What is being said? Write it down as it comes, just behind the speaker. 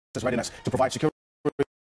readiness to provide security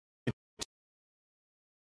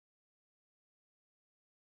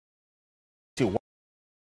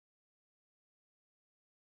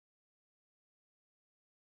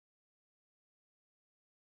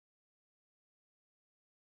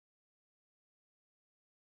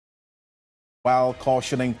while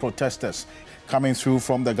cautioning protesters. Coming through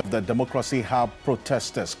from the Democracy Hub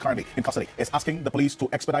protesters currently in custody is asking the police to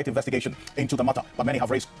expedite investigation into the matter. But many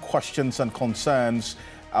have raised questions and concerns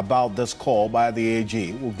about this call by the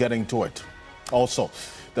AG. We'll get into it. Also,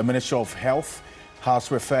 the Ministry of Health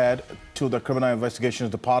has referred to the Criminal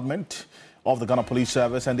Investigations Department of the Ghana Police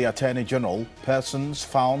Service and the Attorney General persons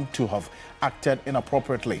found to have acted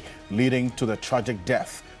inappropriately, leading to the tragic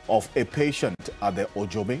death of a patient at the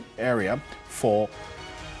Ojobi area. For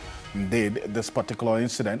indeed this particular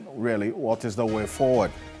incident, really, what is the way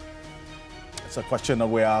forward? It's a question that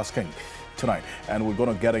we're asking tonight, and we're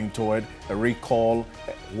going to get into it. A recall,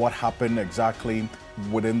 what happened exactly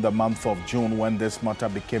within the month of June when this matter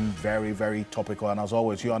became very, very topical. And as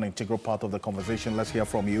always, you're an integral part of the conversation. Let's hear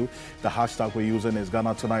from you. The hashtag we're using is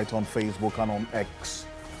Ghana Tonight on Facebook and on X.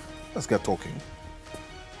 Let's get talking.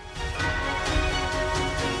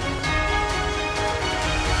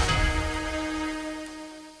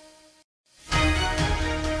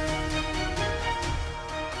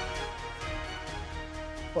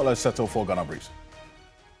 Well, let's settle for Ghana Breeze.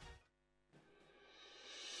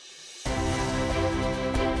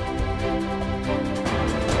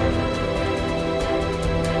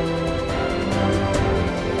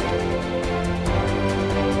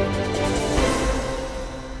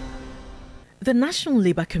 The National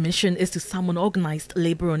Labour Commission is to summon organised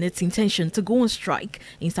labour on its intention to go on strike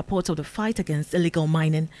in support of the fight against illegal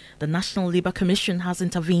mining. The National Labour Commission has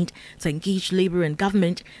intervened to engage Labour and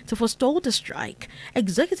government to forestall the strike.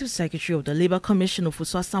 Executive Secretary of the Labour Commission,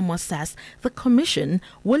 Ofusua Samuel, says the Commission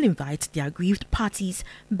will invite the aggrieved parties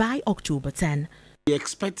by October 10. We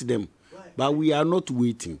expect them, but we are not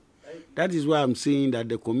waiting. That is why I'm saying that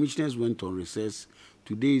the commissioners went on recess.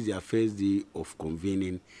 Today is their first day of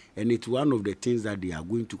convening, and it's one of the things that they are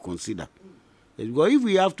going to consider. Because if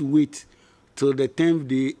we have to wait till the 10th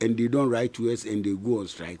day and they don't write to us and they go on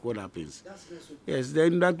strike, what happens? Yes,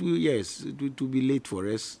 then that will, yes, it will be late for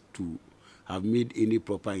us to have made any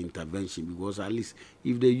proper intervention, because at least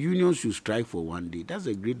if the union should strike for one day, that's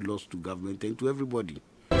a great loss to government and to everybody.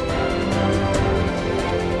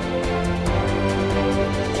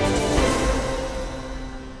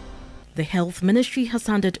 The Health Ministry has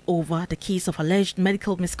handed over the case of alleged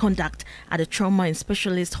medical misconduct at the Trauma and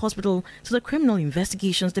Specialist Hospital to the Criminal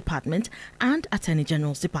Investigations Department and Attorney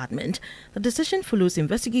General's Department. The decision follows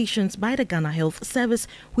investigations by the Ghana Health Service,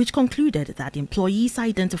 which concluded that employees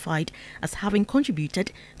identified as having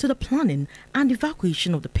contributed to the planning and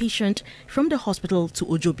evacuation of the patient from the hospital to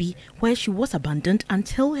Ojobi, where she was abandoned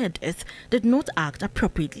until her death, did not act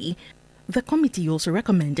appropriately. The committee also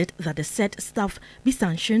recommended that the said staff be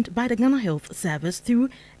sanctioned by the Ghana Health Service through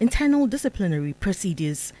internal disciplinary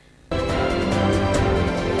procedures.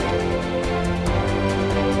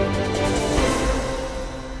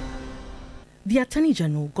 The Attorney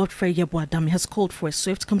General, Godfrey Yeboah-Dame, has called for a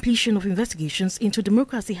swift completion of investigations into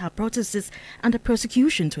Democracy Hub protesters and the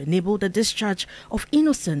prosecution to enable the discharge of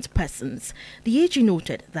innocent persons. The AG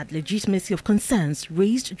noted that legitimacy of concerns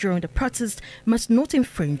raised during the protest must not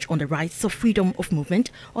infringe on the rights of freedom of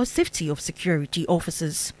movement or safety of security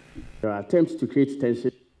officers. There are attempts to create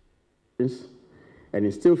tensions and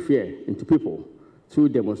instill fear into people through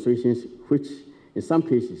demonstrations, which in some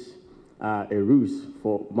cases are a ruse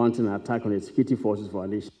for mounting an attack on the security forces for our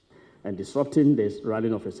nation and disrupting the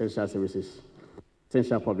running of essential services,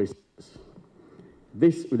 essential public services.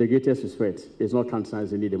 This, with the greatest respect, is not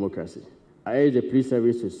countenance in any democracy. I urge the police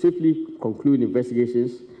service to swiftly conclude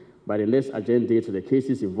investigations by the next agenda date of the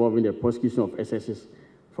cases involving the prosecution of SSs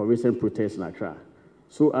for recent protests in Accra,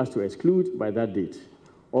 so as to exclude by that date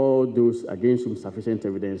all those against whom sufficient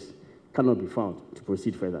evidence cannot be found to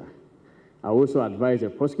proceed further. I also advise the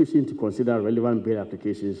prosecution to consider relevant bail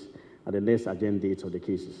applications at the next agenda dates of the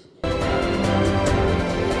cases.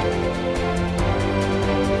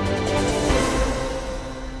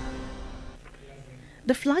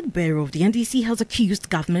 The flag bearer of the NDC has accused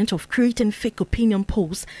government of creating fake opinion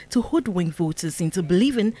polls to hoodwink voters into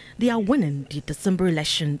believing they are winning the December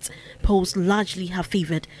elections. Polls largely have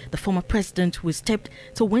favoured the former president who is tipped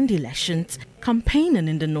to win the elections. Campaigning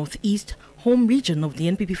in the northeast home region of the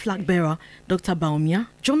NPP flag bearer, Dr. Baumia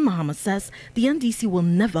John Mahama, says the NDC will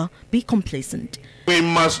never be complacent. We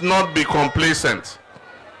must not be complacent.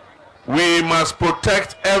 We must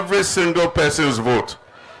protect every single person's vote.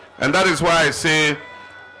 And that is why I say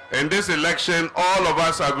In this election, all of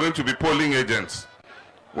us are going to be polling agents.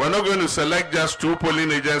 We're not going to select just 2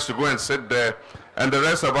 polling agents to go and sit there and the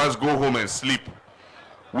rest of us go home and sleep.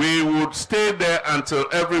 We would stay there until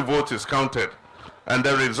every vote is counted and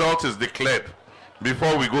the result is declared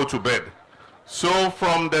before we go to bed. So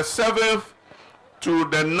from the 7th to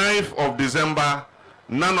the 9th of December,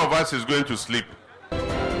 none of us is going to sleep.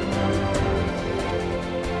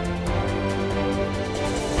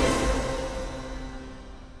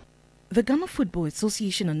 The Ghana Football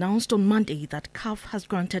Association announced on Monday that CAF has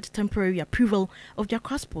granted temporary approval of the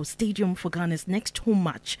Accra Sports Stadium for Ghana's next home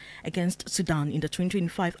match against Sudan in the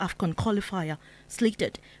 2025 AFCON qualifier,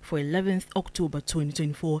 slated for 11th October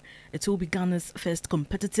 2024. It will be Ghana's first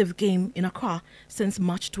competitive game in Accra since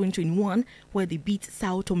March 2021, where they beat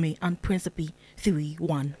Sao Tome and Principe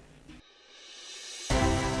 3-1.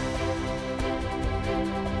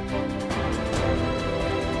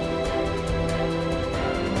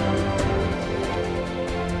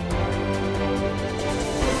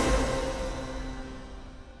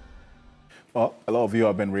 Well, a lot of you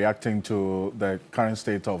have been reacting to the current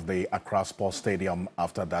state of the Accra Sports Stadium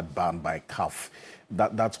after that ban by CAF.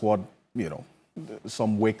 That's what, you know,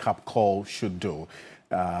 some wake-up call should do.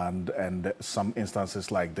 And some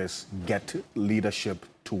instances like this get leadership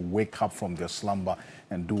to wake up from their slumber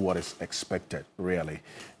and do what is expected, really.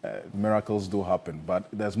 Miracles do happen. But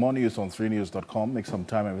there's more news on 3news.com. Make some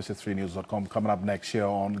time and visit 3news.com. Coming up next year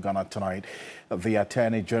on Ghana Tonight, the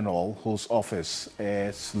Attorney General, whose office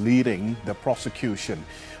is leading the prosecution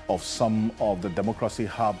of some of the Democracy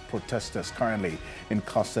Hub protesters currently in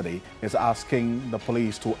custody, is asking the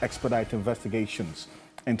police to expedite investigations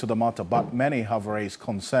into the matter. But many have raised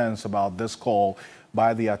concerns about this call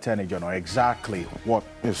by the Attorney General. Exactly what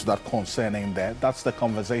is that concerning there? That's the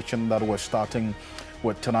conversation that we're starting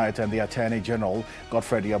with tonight. And the Attorney General,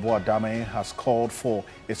 Godfred Yeboah-Dame, has called for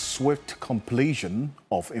a swift completion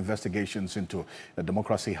of investigations into the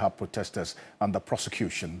Democracy Hub protesters and the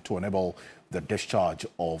prosecution to enable the discharge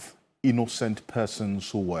of innocent persons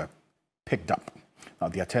who were picked up. Now,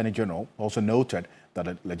 the Attorney General also noted that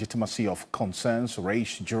the legitimacy of concerns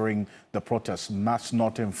raised during the protests must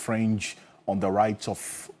not infringe on the rights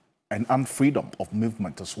of and freedom of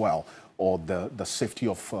movement as well, or the safety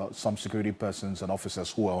of some security persons and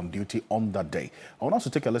officers who are on duty on that day. I want us to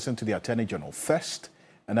take a listen to the Attorney General first,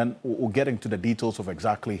 and then we'll get into the details of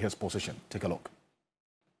exactly his position. Take a look.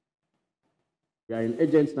 We are in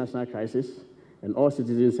urgent national crisis, and all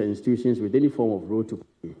citizens and institutions with any form of role to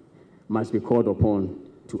play must be called upon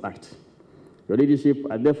to act. Your leadership,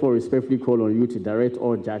 I therefore respectfully call on you to direct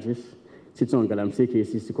all judges sitting on Galamsey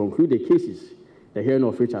cases to conclude the cases, the hearing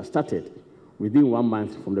of which are started within 1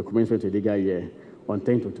 month from the commencement of the legal year on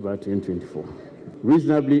 10th October 2024.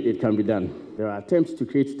 Reasonably, it can be done. There are attempts to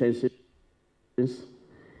create tensions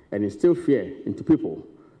and instill fear into people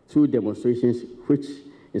through demonstrations, which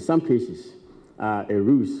in some cases are a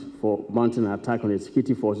ruse for mounting an attack on the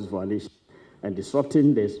security forces for our nation and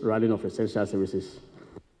disrupting the running of essential services,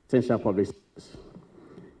 essential public services.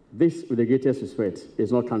 This, with the greatest respect,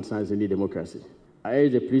 is not countenance in any democracy. I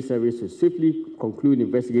urge the police service to swiftly conclude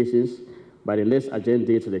investigations by the next agenda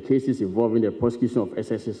date of the cases involving the prosecution of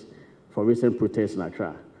SSs for recent protests in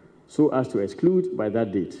Accra, so as to exclude by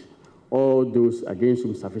that date all those against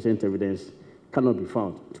whom sufficient evidence cannot be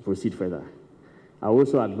found to proceed further. I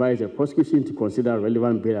also advise the prosecution to consider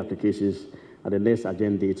relevant bail applications at the next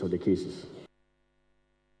agenda date of the cases.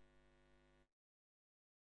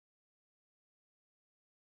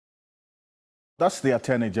 That's the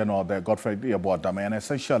Attorney General there, Godfred Yeboah-Dame, and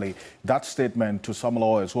essentially that statement to some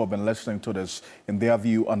lawyers who have been listening to this, in their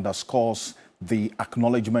view, underscores the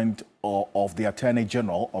acknowledgement of the Attorney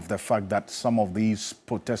General of the fact that some of these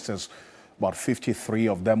protesters, about 53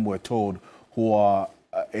 of them were told, who are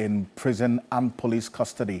in prison and police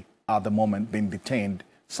custody at the moment, being detained.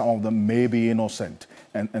 Some of them may be innocent,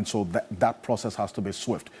 and so that process has to be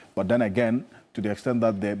swift. But then again, to the extent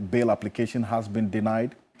that the bail application has been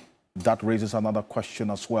denied, that raises another question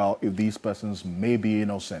as well, if these persons may be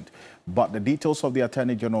innocent. But the details of the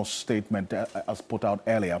Attorney General's statement, as put out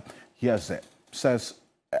earlier, here's it. Says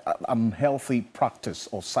unhealthy practice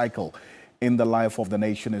or cycle in the life of the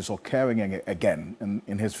nation is occurring again,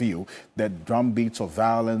 in his view. The drumbeats of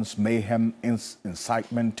violence, mayhem,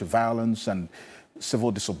 incitement to violence and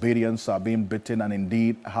civil disobedience are being beaten and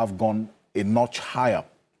indeed have gone a notch higher.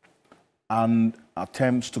 And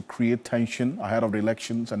attempts to create tension ahead of the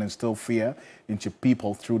elections and instill fear into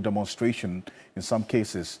people through demonstration, in some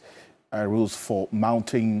cases, rules for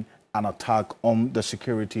mounting an attack on the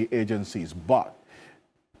security agencies. But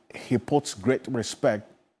he puts great respect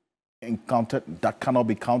in that cannot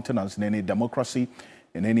be countenanced in any democracy,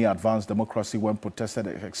 in any advanced democracy when protesters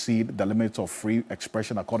exceed the limits of free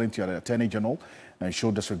expression according to the Attorney General and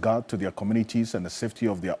show disregard to their communities and the safety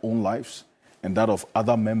of their own lives and that of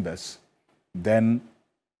other members, then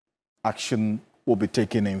action will be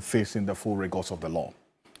taken in facing the full rigors of the law.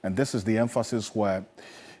 And this is the emphasis where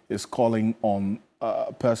it's calling on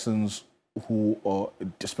persons who,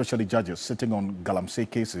 especially judges, sitting on galamsey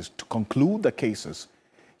cases to conclude the cases,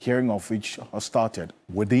 hearing of which are started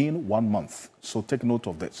within 1 month. So take note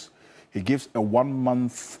of this. He gives a 1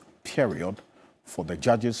 month period for the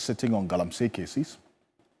judges sitting on galamsey cases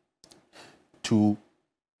to,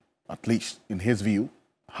 at least in his view,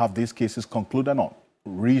 have these cases concluded on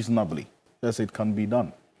reasonably, as it can be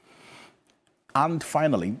done. And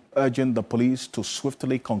finally, urging the police to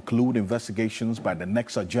swiftly conclude investigations by the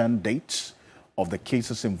next adjourned dates of the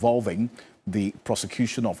cases involving the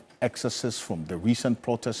prosecution of excesses from the recent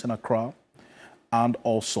protests in Accra, and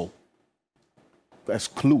also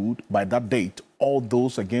exclude by that date all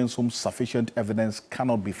those against whom sufficient evidence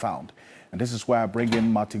cannot be found. And this is why I bring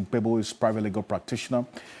in Martin Pebo, is private legal practitioner,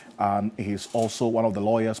 and he's also one of the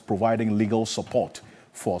lawyers providing legal support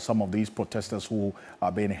for some of these protesters who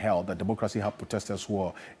are being held, the Democracy Hub protesters who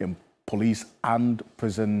are in police and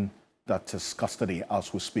prison, that is custody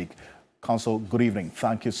as we speak. Counsel, good evening.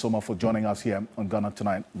 Thank you so much for joining us here on Ghana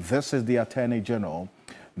Tonight. This is the Attorney General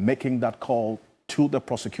making that call to the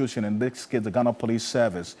prosecution, in this case the Ghana Police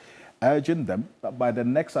Service, urging them that by the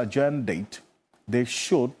next adjourned date, they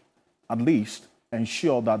should at least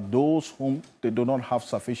ensure that those whom they do not have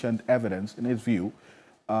sufficient evidence, in his view,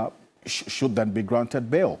 should then be granted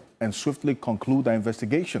bail and swiftly conclude the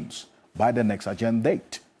investigations by the next adjourned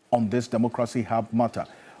date on this Democracy Hub matter.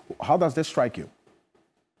 How does this strike you?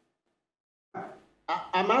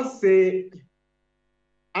 I must say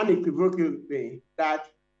unequivocally that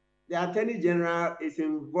the Attorney General is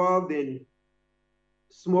involved in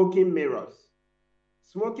smoking mirrors.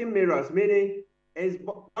 Smoking mirrors, meaning it's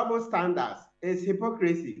double standards, it's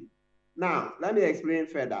hypocrisy. Now, let me explain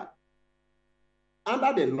further.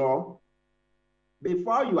 Under the law,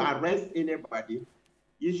 before you arrest anybody,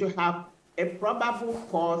 you should have a probable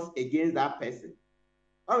cause against that person.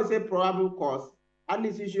 When we say probable cause, at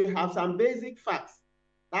least you should have some basic facts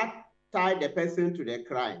that tie the person to the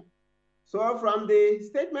crime. So from the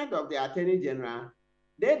statement of the Attorney General,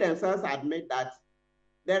 they themselves admit that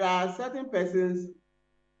there are certain persons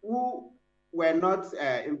who were not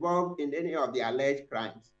involved in any of the alleged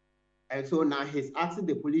crimes. And so now he's asking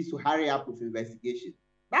the police to hurry up with investigation.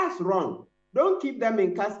 That's wrong. Don't keep them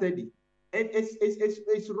in custody.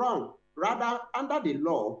 It's wrong. Rather, under the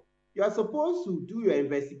law, you are supposed to do your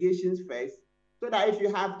investigations first, so that if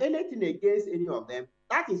you have anything against any of them,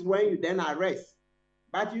 that is when you then arrest.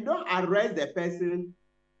 But you don't arrest the person,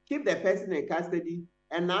 keep the person in custody,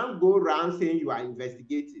 and now go around saying you are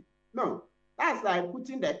investigating. No, that's like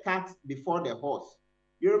putting the cat before the horse.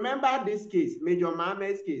 You remember this case, Major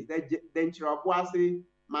Mohammed's case, the Nchirabuasi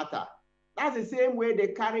matter. That's the same way they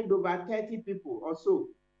carried over 30 people or so.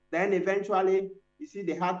 Then eventually, you see,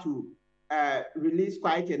 they had to release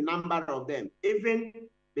quite a number of them, even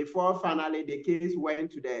before finally the case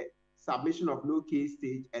went to the submission of no case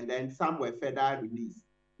stage, and then some were further released.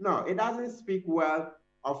 No, it doesn't speak well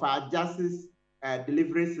of our justice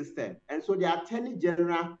delivery system. And so the Attorney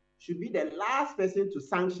General should be the last person to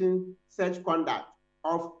sanction such conduct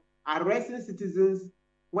of arresting citizens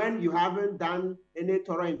when you haven't done any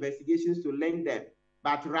thorough investigations to link them,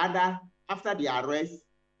 but rather after the arrest,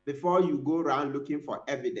 before you go around looking for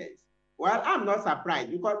evidence. Well, I'm not surprised,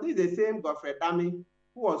 because this is the same Godfrey Dami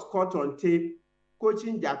who was caught on tape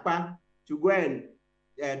coaching Japa to go and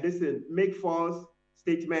make false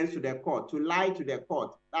statements to the court, to lie to the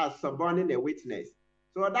court. That's suborning a witness.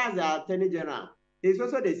 So that's the Attorney General. He's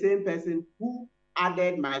also the same person who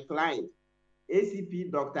added my client,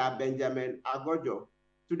 ACP Dr. Benjamin Agojo,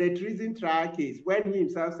 to the treason trial case when he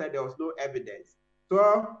himself said there was no evidence.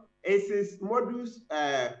 So it's his modus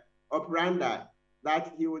operandi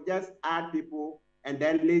that he will just add people and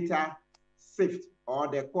then later sift, or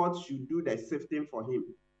the court should do the sifting for him.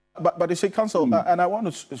 But you see, Counsel, and I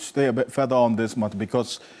want to stay a bit further on this matter,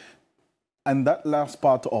 because and that last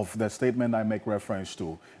part of the statement I make reference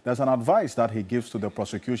to, there's an advice that he gives to the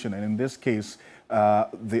prosecution, and in this case,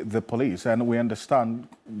 the police. And we understand,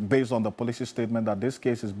 based on the police's statement, that this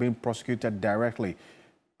case is being prosecuted directly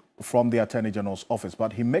from the Attorney General's office.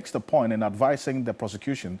 But he makes the point in advising the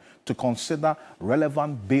prosecution to consider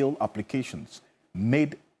relevant bail applications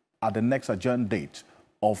made at the next adjourned date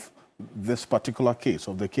of this particular case,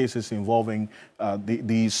 of the cases involving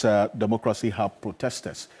these Democracy Hub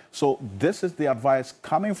protesters. So this is the advice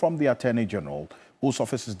coming from the Attorney General, whose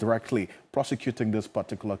office is directly prosecuting this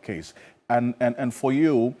particular case. And for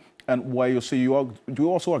you, and where you see, do you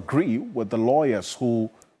also agree with the lawyers who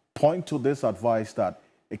point to this advice that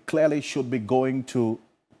it clearly should be going to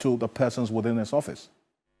the persons within his office?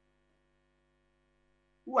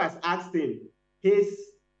 Who has asked him?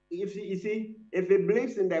 If he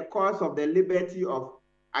believes in the cause of the liberty of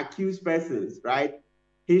accused persons, right,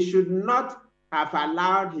 he should not have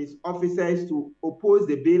allowed his officers to oppose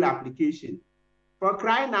the bail application. For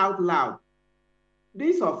crying out loud,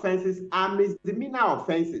 these offenses are misdemeanor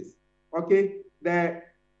offenses, okay? The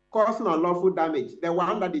causing unlawful damage, the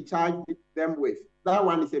one that they charged them with, that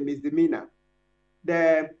one is a misdemeanor.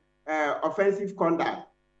 The offensive conduct,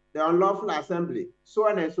 the unlawful assembly, so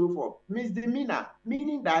on and so forth. Misdemeanor,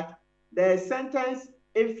 meaning that the sentence,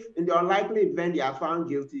 if in the unlikely event they are found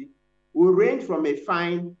guilty, will range from a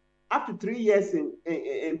fine up to 3 years in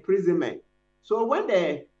imprisonment. So when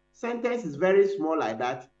the sentence is very small like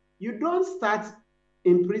that, you don't start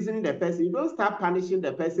imprisoning the person, you don't start punishing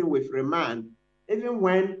the person with remand, even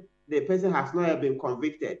when the person has not yet been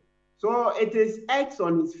convicted. So it is X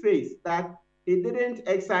on his face that he didn't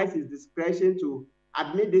exercise his discretion to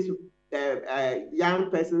admit these young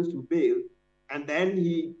persons to bail, and then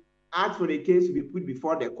he asked for the case to be put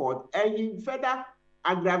before the court, and he further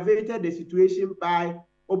aggravated the situation by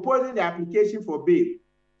opposing the application for bail.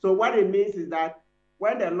 So what it means is that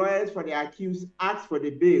when the lawyers for the accused asked for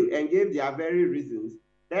the bail and gave their very reasons,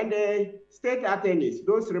 then the state attorneys,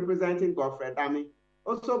 those representing Godfrey Dami,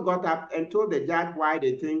 also got up and told the judge why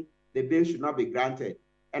they think the bail should not be granted.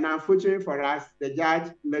 And unfortunately for us, the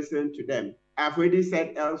judge listened to them. I've already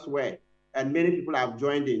said elsewhere, and many people have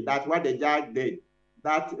joined in, that what the judge did,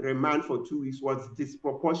 that remand for 2 weeks, was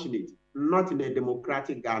disproportionate, not in a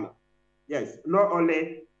democratic Ghana. Yes, not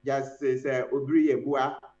only Justice Obiri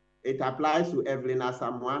Ebua, it applies to Evelyn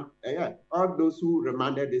Asamoah, all those who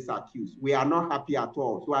remanded this accused. We are not happy at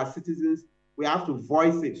all. So as citizens, we have to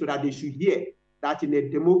voice it so that they should hear that in a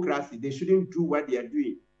democracy, they shouldn't do what they are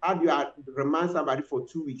doing. How do you remand somebody for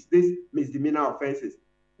 2 weeks? These misdemeanor offenses.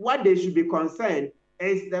 What they should be concerned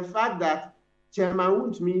is the fact that Chairman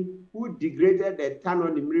Wuntumi, who degraded the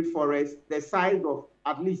Tanonimri forest, the size of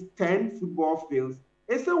at least 10 football fields,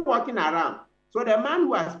 is still walking around. So the man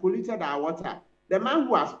who has polluted our water, the man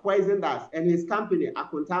who has poisoned us, and his company,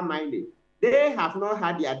 Akunta Mining, they have not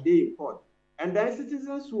had their day in court. And then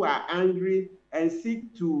citizens who are angry and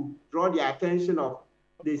seek to draw the attention of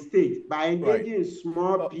the state by engaging in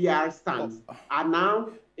small PR stunts are now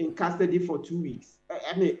in custody for 2 weeks.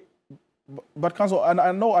 I mean, but Council, and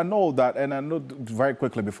I know that, and I know very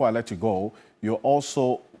quickly before I let you go, you're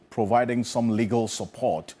also providing some legal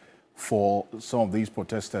support for some of these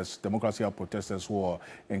protesters, Democracy Hub protesters who are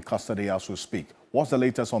in custody as we speak. What's the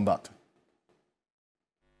latest on that?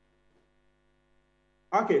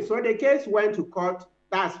 Okay, so the case went to court.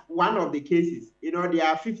 That's one of the cases. You know, there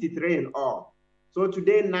are 53 in all. So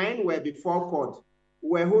today, 9 were before court.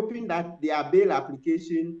 We're hoping that their bail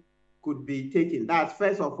application could be taken. That's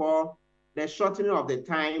first of all, the shortening of the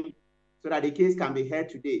time so that the case can be heard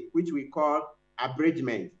today, which we call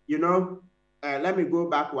abridgment. You know, let me go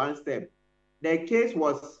back one step. The case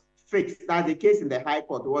was fixed, that's the case in the High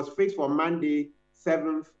Court, was fixed for Monday,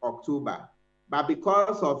 7th October. But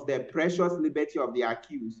because of the precious liberty of the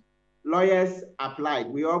accused, lawyers applied.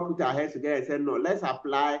 We all put our heads together and said, no, let's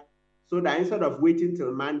apply so that instead of waiting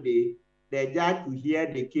till Monday, the judge could hear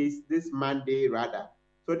the case this Monday rather.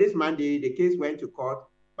 So this Monday, the case went to court,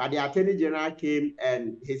 but the Attorney General came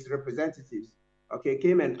and his representatives,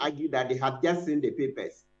 came and argued that they had just seen the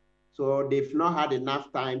papers. So they've not had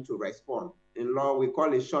enough time to respond. In law, we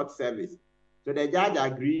call it short service. So the judge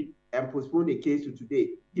agreed and postponed the case to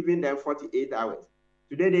today, giving them 48 hours.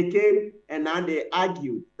 Today they came and now they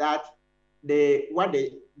argued that what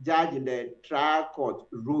the judge in the trial court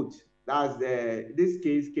wrote, this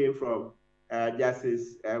case came from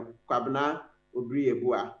Justice Kwabena Obiri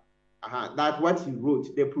Ebua, that what he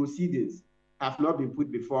wrote, the proceedings have not been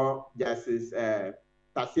put before Justice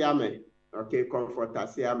Tasiame, Comfort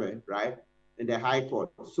Tasiame, right, in the High Court.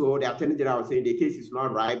 So the Attorney General was saying the case is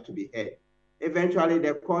not ripe to be heard. Eventually,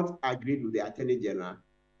 the court agreed with the Attorney General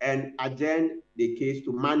and adjourned the case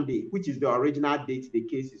to Monday, which is the original date the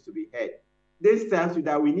case is to be heard. This tells you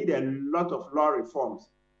that we need a lot of law reforms,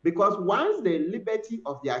 because once the liberty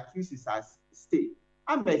of the accused is at stake,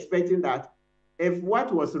 I'm expecting that if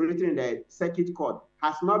what was written in the circuit court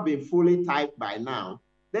has not been fully typed by now,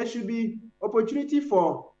 there should be opportunity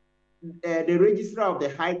for the registrar of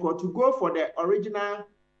the High Court to go for the original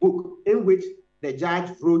book in which the judge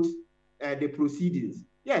wrote the proceedings.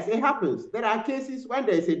 Yes, it happens. There are cases when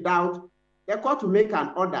there is a doubt, the court will make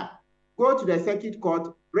an order go to the circuit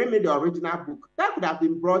court, bring me the original book. That could have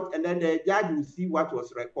been brought, and then the judge will see what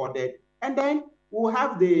was recorded. And then we'll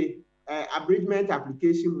have the abridgment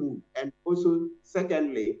application moved, and also,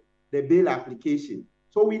 secondly, the bail application.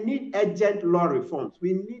 So we need urgent law reforms.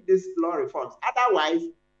 We need these law reforms. Otherwise,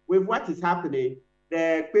 with what is happening,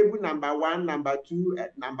 the Kwebu number 1, number 2, and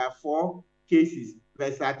number 4 cases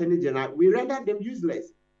versus Attorney General, we render them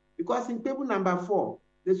useless. Because in Kwebu number 4,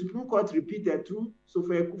 the Supreme Court repeated through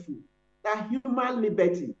Sophia Kufu that human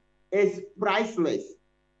liberty is priceless.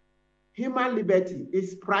 Human liberty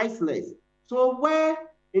is priceless. So where,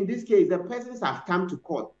 in this case, the persons have come to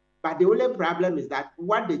court, but the only problem is that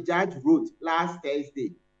what the judge wrote last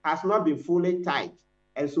Thursday has not been fully typed,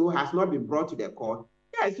 and so has not been brought to the court.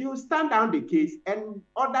 Yes, you stand down the case and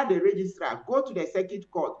order the registrar, go to the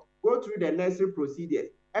circuit court, go through the necessary procedures,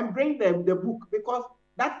 and bring them the book, because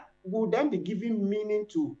that will then be giving meaning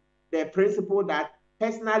to the principle that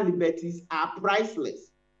personal liberties are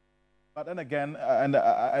priceless. But then again,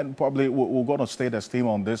 and probably we're going to stay the steam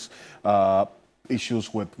on this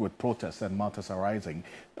issues with protests and matters arising.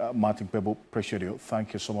 Martin Kwebu, appreciate you.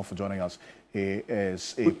 Thank you so much for joining us. He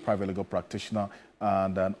is a private legal practitioner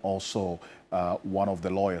and then also one of the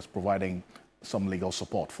lawyers providing some legal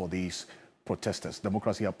support for these protesters,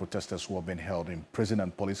 Democracy Hub protesters who have been held in prison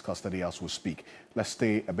and police custody as we speak. Let's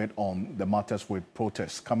stay a bit on the matters with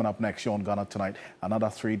protests. Coming up next here on Ghana Tonight, another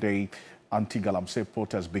 3-day anti-Galamsey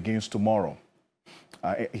protest begins tomorrow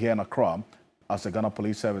here in Accra, as the Ghana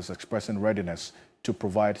Police Service expressing readiness to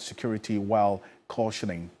provide security while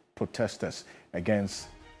cautioning protesters against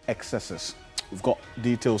excesses. We've got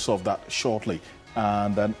details of that shortly,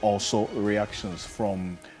 and then also reactions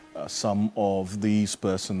from some of these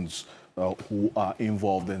persons who are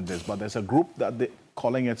involved in this. But there's a group that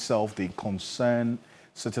calling itself the Concerned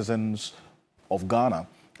Citizens of Ghana,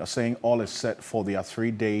 are saying all is set for their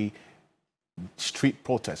 3-day street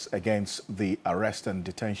protests against the arrest and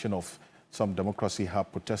detention of some Democracy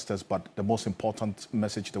Hub protesters. But the most important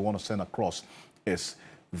message they want to send across is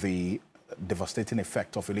the devastating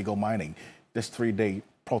effect of illegal mining. This 3-day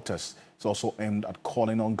protest is also aimed at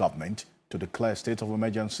calling on government to declare a state of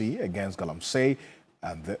emergency against Galamsey,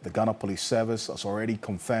 and the Ghana Police Service has already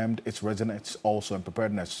confirmed its readiness also in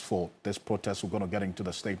preparedness for this protest. We're going to get into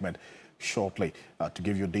the statement shortly to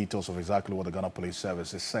give you details of exactly what the Ghana Police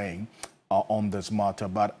Service is saying on this matter.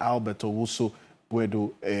 But Albert Owusu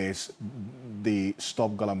Bwedu is the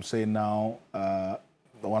Stop Galamsey Now,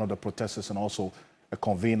 one of the protesters and also a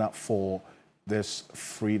convener for this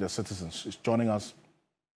Free the Citizens. Is joining us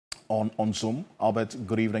on Zoom. Albert,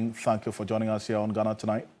 good evening. Thank you for joining us here on Ghana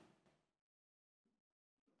Tonight.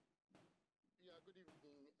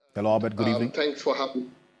 Hello, Albert. Good evening. Thanks for having me.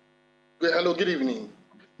 Hello, good evening.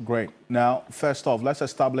 Great. Now, first off, let's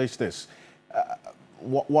establish this.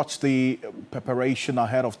 What's the preparation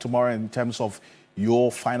ahead of tomorrow in terms of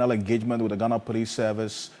your final engagement with the Ghana Police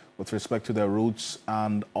Service with respect to their routes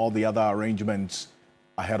and all the other arrangements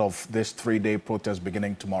ahead of this 3-day protest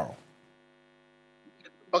beginning tomorrow?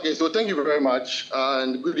 Okay, so thank you very much,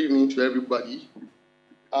 and good evening to everybody.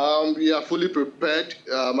 We are fully prepared.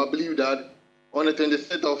 I believe that on the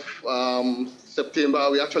 23rd of September,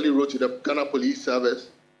 we actually wrote to the Ghana Police Service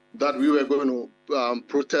that we were going to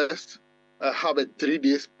protest, have a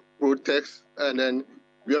 3-day protest, and then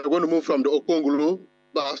we are going to move from the Okongolo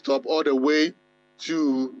bus stop all the way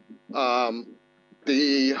to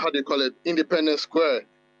the, Independence Square.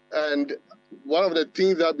 And one of the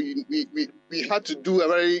things that we had to do a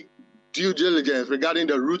very due diligence regarding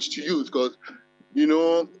the routes to use, because,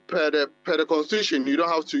 per the Constitution, you don't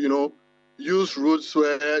have to, use routes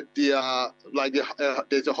where they are like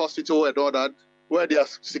there's a hospital and all that, where there are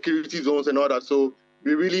security zones and all that. So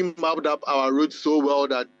we really mapped up our routes so well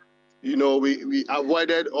that we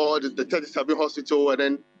avoided all the 37 hospital and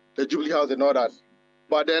then the Jubilee House and all that.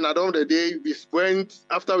 But then at the end of the day, we went,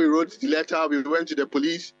 after we wrote the letter, we went to the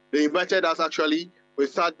police. They invited us actually. We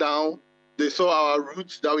sat down. They saw our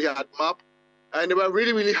routes that we had mapped, and they were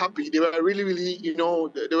really, really happy. They were really, really, they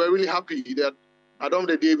were really happy that at the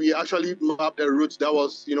end of the day, we actually mapped a route that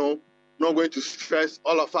was, not going to stress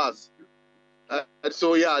all of us. And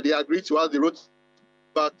so, yeah, they agreed to us. They wrote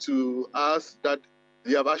back to us that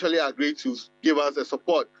they have actually agreed to give us the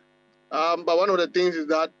support. But one of the things is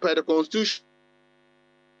that per the Constitution.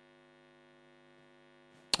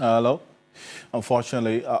 Hello.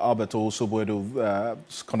 Unfortunately, Albert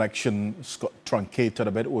Owusu-Bwedu's connection got truncated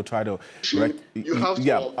a bit. We'll try to...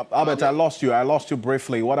 Albert, I lost you. I lost you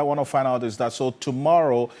briefly. What I want to find out is that, so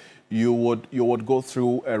tomorrow you would go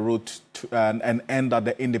through a route and end at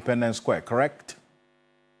the Independence Square, correct?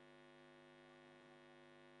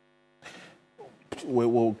 we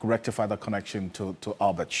will rectify the connection to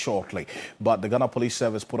Albert shortly. But the Ghana Police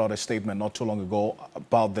Service put out a statement not too long ago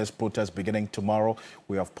about this protest beginning tomorrow.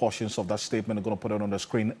 We have portions of that statement. I'm going to put it on the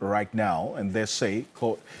screen right now. And they say,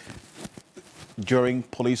 quote, during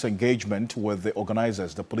police engagement with the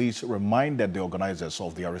organizers, the police reminded the organizers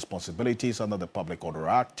of their responsibilities under the Public Order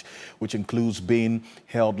Act, which includes being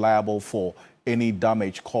held liable for any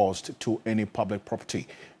damage caused to any public property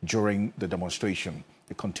during the demonstration.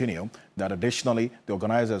 They continue that additionally, the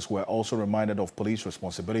organizers were also reminded of police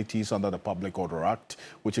responsibilities under the Public Order Act,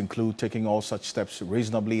 which include taking all such steps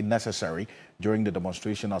reasonably necessary during the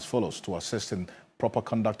demonstration as follows: to assist in proper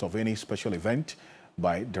conduct of any special event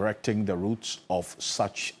by directing the routes of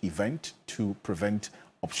such event, to prevent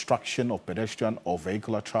obstruction of pedestrian or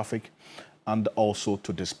vehicular traffic, and also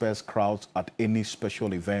to disperse crowds at any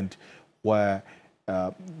special event where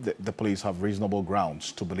the police have reasonable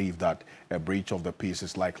grounds to believe that a breach of the peace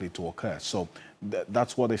is likely to occur. So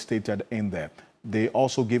that's what they stated in there. They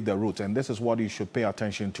also give the route, and this is what you should pay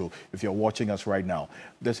attention to if you're watching us right now.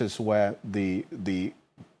 This is where the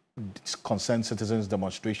concerned citizens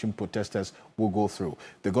demonstration protesters will go through.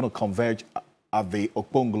 They're going to converge at the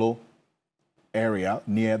Okponglo area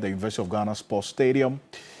near the University of Ghana Sports Stadium,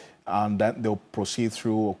 and then they'll proceed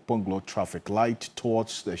through Okponglo traffic light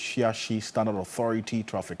towards the Shiashi Standard Authority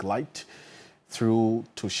traffic light, through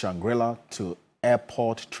to Shangri-La to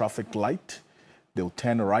Airport traffic light. They'll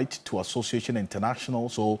turn right to Association International,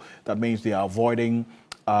 so that means they are avoiding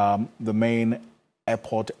the main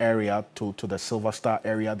airport area to the Silver Star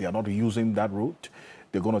area. They are not using that route.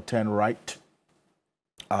 They're going to turn right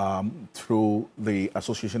through the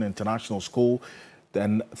Association International School,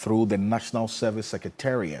 then through the National Service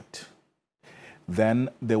Secretariat. Then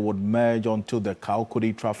they would merge onto the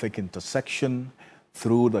Kaukudi traffic intersection,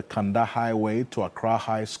 through the Kanda Highway to Accra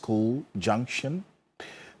High School Junction,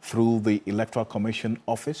 through the Electoral Commission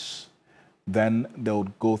office. Then they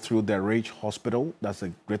would go through the Ridge Hospital, that's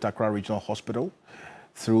the Greater Accra Regional Hospital,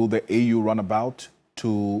 through the AU runabout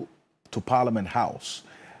to Parliament House,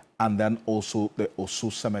 and then also the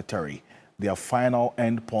Osu Cemetery. Their final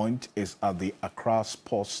endpoint is at the Accra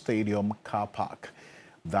Sports Stadium car park.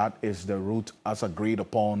 That is the route as agreed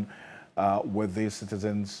upon with the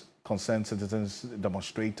citizens, concerned citizens,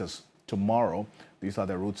 demonstrators tomorrow. These are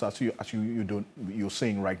the routes as you're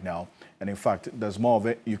seeing right now. And in fact, there's more of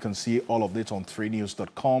it. You can see all of this on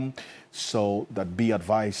 3news.com. So that be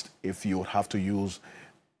advised if you have to use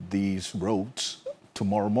these roads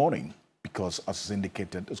tomorrow morning, because as is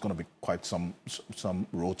indicated, there's going to be quite some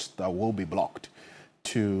roads that will be blocked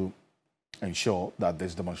to ensure that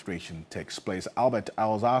this demonstration takes place. Albert, I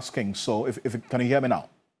was asking, so if can you hear me now?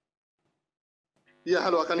 Yeah,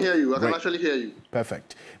 hello, I can hear you. I Great. can actually hear you.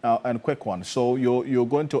 Perfect. Now, and a quick one. So you're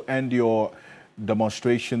going to end your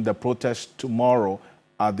demonstration, the protest tomorrow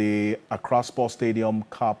at the Accra Sports Stadium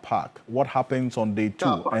car park. What happens on day 2?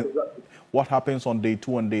 And what happens on day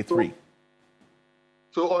 2 and day 3?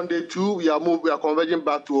 So on day 2, we are converging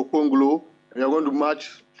back to Okponglo. We are going to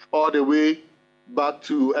march all the way back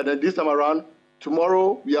to, and then this time around,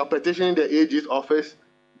 tomorrow we are petitioning the AG's office.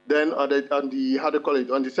 Then on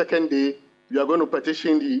the second day, we are going to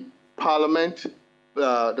petition the Parliament,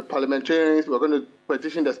 the parliamentarians. We are going to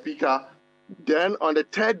petition the Speaker. Then on the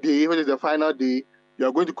third day, which is the final day, we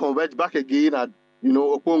are going to converge back again at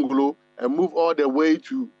Okponglo and move all the way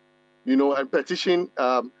to and petition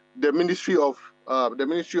the Ministry of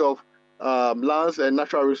Lands and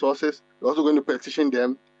Natural Resources. We're also going to petition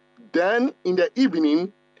them. Then in the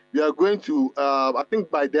evening, we are going to, I think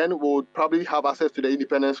by then we'll probably have access to the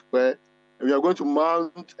Independence Square. And we are going to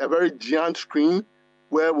mount a very giant screen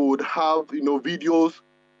where we would have, videos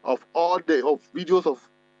of all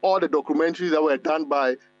the documentaries that were done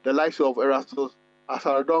by the likes of Erastus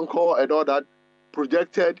Asaradonko and all that,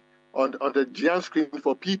 projected on the giant screen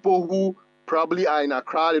for people who probably are in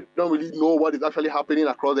Accra. They don't really know what is actually happening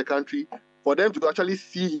across the country, for them to actually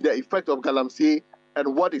see the effect of Galamsey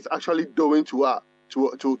and what it's actually doing to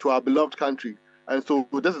our beloved country. And so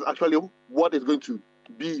this is actually what is going to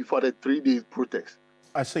be for the 3-day protest.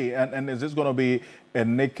 I see. And is this going to be a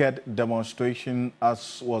naked demonstration,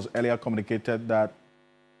 as was earlier communicated that,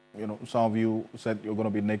 some of you said you're going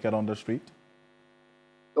to be naked on the street?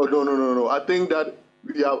 Oh, no. I think that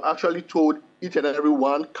we have actually told each and every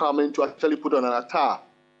one coming to actually put on an attire,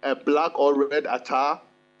 a black or red attire,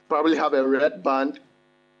 probably have a red band,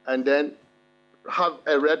 and then have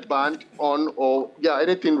a red band on, or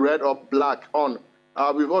anything red or black on.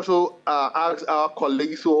 We've also asked our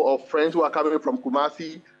colleagues or friends who are coming from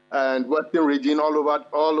Kumasi and Western region, all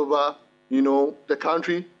over, the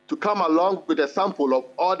country, to come along with a sample of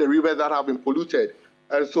all the rivers that have been polluted.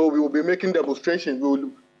 And so we will be making demonstrations.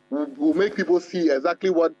 We'll make people see exactly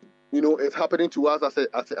what, you know, is happening to us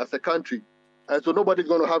as a country. And so nobody's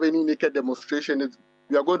going to have any naked demonstration.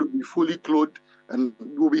 We are going to be fully clothed, and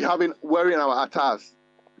we'll be wearing our attires.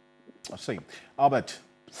 I see. Albert,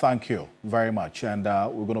 thank you very much. And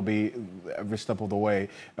we're going to be, every step of the way,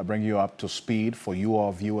 bring you up to speed for you,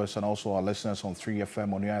 our viewers, and also our listeners on 3FM,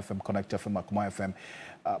 Onia FM, Connect FM, Akuma FM,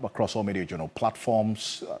 across all media journal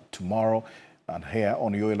platforms tomorrow. And here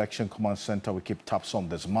on your Election Command Center, we keep tabs on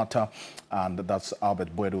this matter. And that's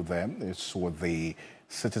Albert Buedu there. It's with the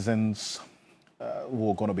citizens who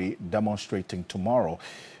are going to be demonstrating tomorrow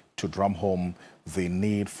to drum home the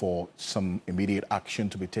need for some immediate action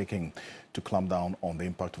to be taken to clamp down on the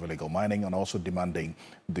impact of illegal mining, and also demanding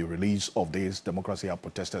the release of these Democracy Hub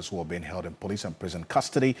protesters who are being held in police and prison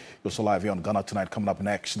custody. You're so live here on Ghana Tonight. Coming up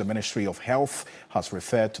next, the Ministry of Health has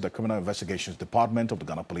referred to the Criminal Investigations Department of the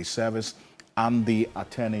Ghana Police Service and the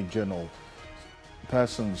Attorney General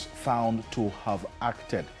persons found to have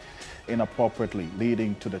acted inappropriately,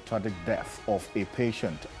 leading to the tragic death of a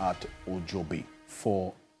patient at Ojobi.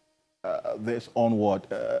 For this onward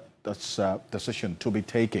decision to be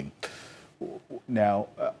taken. Now,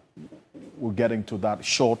 we're getting to that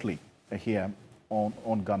shortly here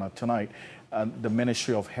on Ghana Tonight. And the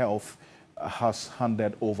Ministry of Health has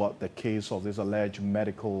handed over the case of this alleged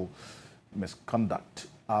medical misconduct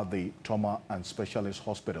at the Trauma and Specialist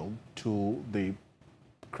Hospital to the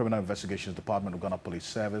Criminal Investigations Department of Ghana Police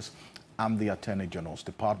Service and the Attorney General's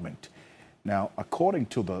Department. Now, according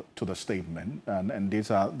to the statement, and these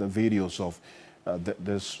are the videos of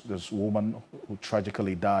this woman who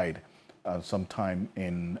tragically died sometime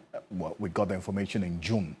in, well, we got the information in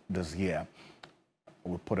June this year.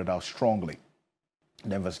 We put it out strongly.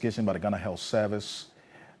 The investigation by the Ghana Health Service,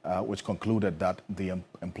 which concluded that the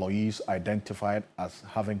employees identified as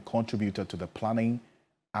having contributed to the planning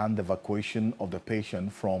and evacuation of the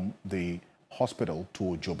patient from the hospital to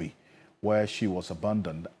Ojobi, where she was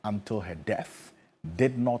abandoned until her death,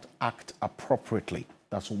 did not act appropriately.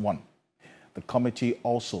 That's one. The committee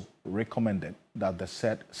also recommended that the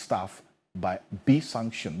said staff be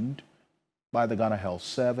sanctioned by the Ghana Health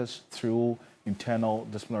Service through internal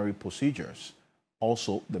disciplinary procedures.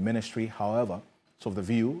 Also, the ministry, however, is of the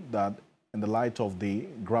view that in the light of the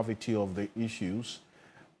gravity of the issues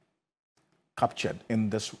captured in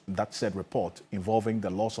that said report involving the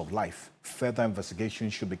loss of life, further investigation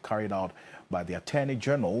should be carried out by the Attorney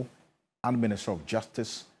General and Minister of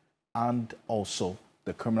Justice, and also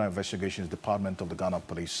the Criminal Investigations Department of the Ghana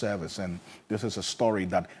Police Service. And this is a story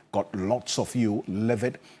that got lots of you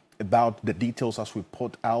livid about the details as we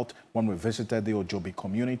put out when we visited the Ojobi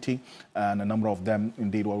community, and a number of them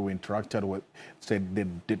indeed what we interacted with said they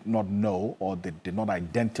did not know or they did not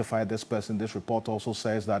identify this person. This report also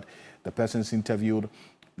says that the persons interviewed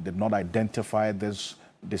did not identify this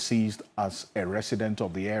deceased as a resident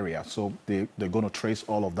of the area, so they're going to trace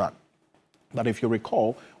all of that. But if you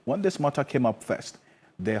recall, when this matter came up first,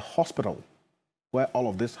 the hospital where all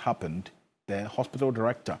of this happened, the hospital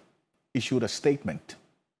director issued a statement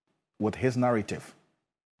with his narrative.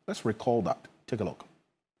 Let's recall that. Take a look.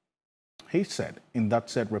 He said in that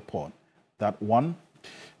said report that one,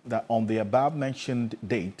 that on the above mentioned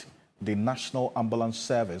date, the National Ambulance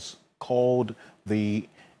Service called the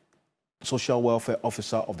social welfare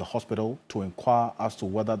officer of the hospital to inquire as to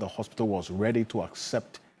whether the hospital was ready to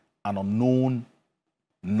accept an unknown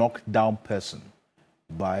knocked down person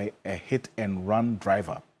by a hit and run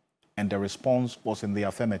driver, and the response was in the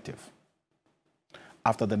affirmative.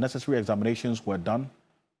 After the necessary examinations were done,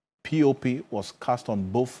 POP was cast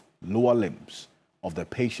on both lower limbs of the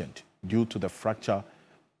patient due to the fracture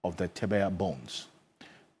of the tibia bones.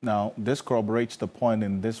 Now, this corroborates the point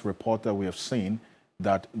in this report that we have seen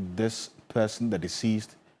that this person, the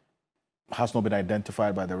deceased, has not been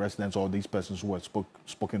identified by the residents or these persons who have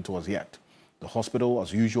spoken to us yet. The hospital,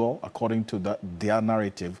 as usual, according to their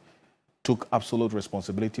narrative, took absolute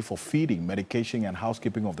responsibility for feeding, medication, and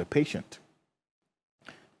housekeeping of the patient.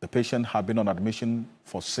 The patient had been on admission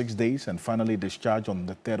for 6 days and finally discharged on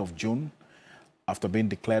the 3rd of June after being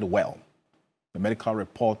declared well. The medical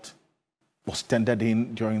report was tendered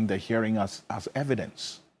in during the hearing as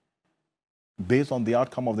evidence. Based on the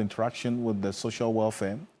outcome of the interaction with the social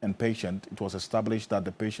welfare and patient, it was established that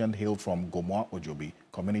the patient hailed from Gomoa Ojobi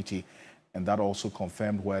community, and that also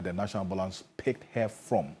confirmed where the National Ambulance picked her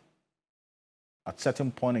from. At a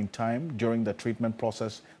certain point in time during the treatment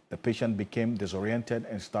process, the patient became disoriented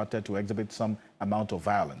and started to exhibit some amount of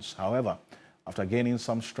violence. However, after gaining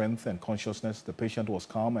some strength and consciousness, the patient was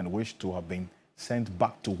calm and wished to have been sent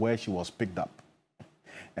back to where she was picked up.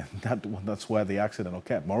 And that's where the accident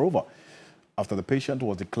occurred. Moreover, after the patient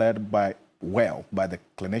was declared well by the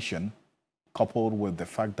clinician, coupled with the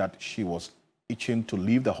fact that she was itching to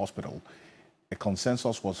leave the hospital, a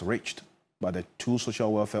consensus was reached by the two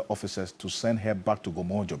social welfare officers to send her back to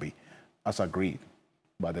Gomojobi, as agreed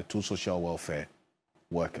by the two social welfare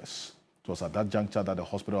workers. It was at that juncture that the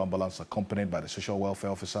hospital ambulance, accompanied by the social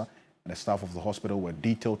welfare officer and the staff of the hospital, were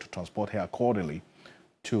detailed to transport her accordingly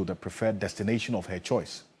to the preferred destination of her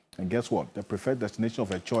choice. And guess what? The preferred destination of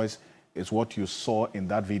her choice is what you saw in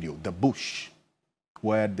that video, the bush,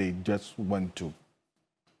 where they just went to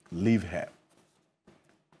leave her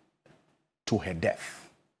to her death.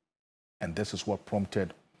 And this is what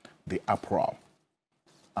prompted the uproar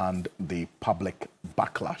and the public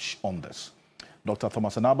backlash on this. Dr.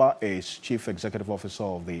 Thomas Anaba is Chief Executive Officer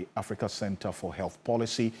of the Africa Center for Health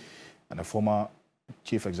Policy and a former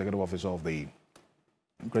Chief Executive Officer of the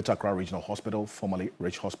Greater Accra Regional Hospital, formerly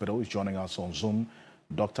Rich Hospital, is joining us on Zoom.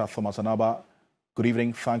 Dr. Thomas Anaba, good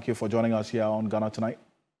evening. Thank you for joining us here on Ghana Tonight.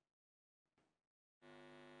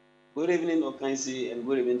 Good evening, Okansi, and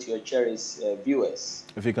good evening to your cherished viewers.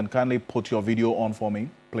 If you can kindly put your video on for me,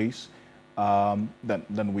 please,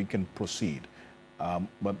 then we can proceed.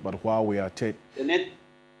 But while we are the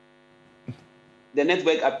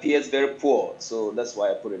network appears very poor, so that's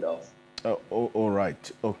why I put it off. All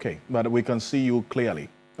right, okay, but we can see you clearly,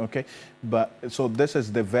 okay. But so this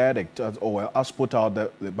is the verdict, or as put out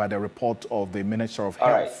by the report of the Minister of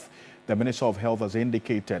Health. Right. The Minister of Health has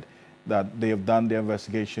indicated that they have done the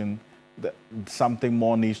investigation, that something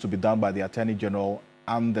more needs to be done by the Attorney General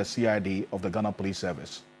and the CID of the Ghana Police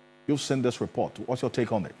Service. You've seen this report. What's your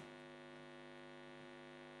take on it?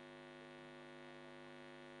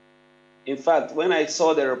 In fact, when I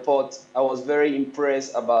saw the report, I was very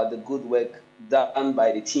impressed about the good work done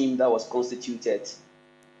by the team that was constituted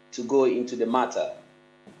to go into the matter.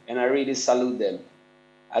 And I really salute them.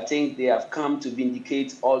 I think they have come to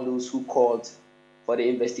vindicate all those who called for the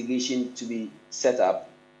investigation to be set up,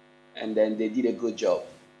 and then they did a good job.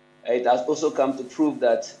 It has also come to prove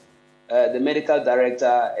that the medical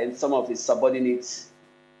director and some of his subordinates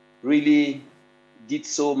really did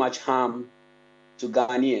so much harm to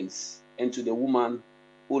Ghanaians and to the woman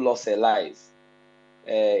who lost her life.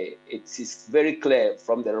 It is very clear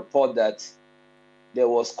from the report that there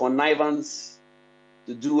was connivance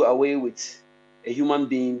to do away with a human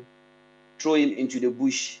being, throw him into the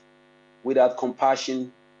bush without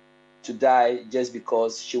compassion, to die just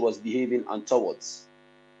because she was behaving untowards.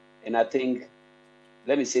 And I think,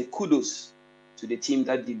 let me say kudos to the team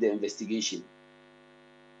that did the investigation.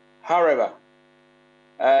 However,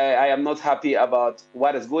 I am not happy about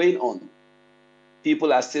what is going on.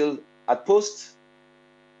 People are still at post,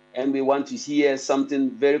 and we want to hear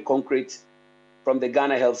something very concrete from the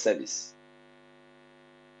Ghana Health Service.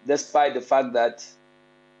 Despite the fact that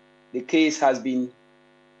the case has been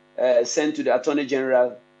sent to the Attorney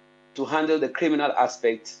General to handle the criminal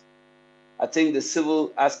aspect, I think the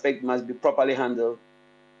civil aspect must be properly handled,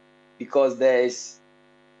 because there is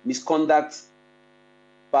misconduct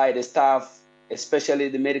by the staff, especially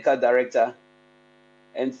the medical director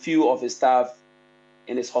and few of his staff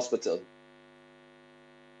in his hospital.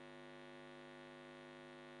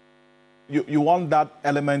 You want that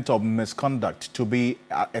element of misconduct to be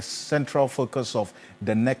a central focus of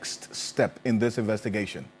the next step in this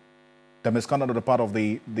investigation? The misconduct on the part of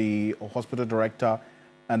the hospital director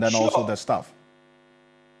and then also the staff?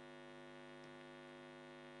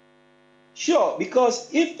 Sure, because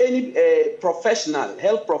if any professional,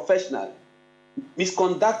 health professional,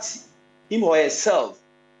 misconducts him or herself,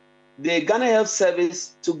 the Ghana Health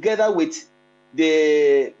Service, together with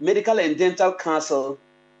the Medical and Dental Council,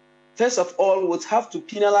 first of all, would have to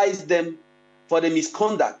penalize them for the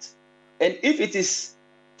misconduct. And if it is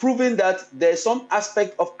proven that there's some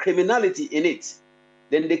aspect of criminality in it,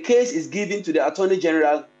 then the case is given to the Attorney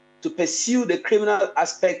General to pursue the criminal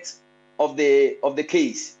aspect of the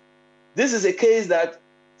case. This is a case that,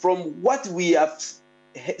 from what we have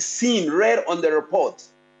seen, read on the report,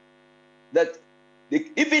 that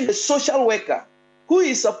even the social worker, who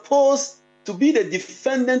is supposed to be the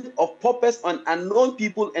defendant of paupers on unknown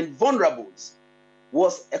people and vulnerables,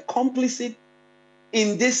 was a complicit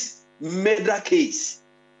in this murder case,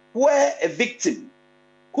 where a victim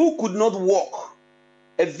who could not walk,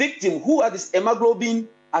 a victim who had his hemoglobin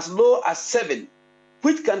as low as 7,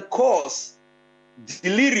 which can cause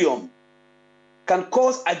delirium, can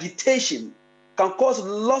cause agitation, can cause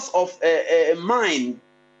loss of mind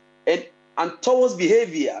and untoward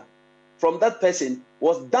behavior from that person,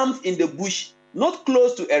 was dumped in the bush, not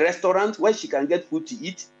close to a restaurant where she can get food to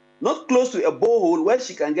eat, not close to a borehole where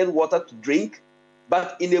she can get water to drink,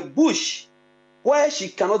 but in a bush where she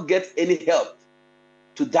cannot get any help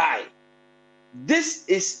to die. This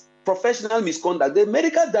is professional misconduct. The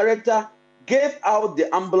medical director gave out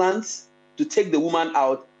the ambulance to take the woman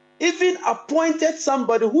out, even appointed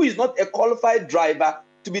somebody who is not a qualified driver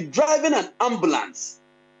to be driving an ambulance.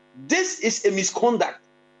 This is a misconduct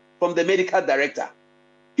from the medical director.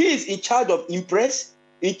 He is in charge of Impress,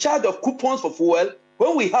 in charge of coupons for fuel.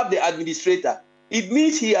 When we have the administrator, it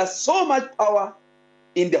means he has so much power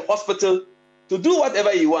in the hospital to do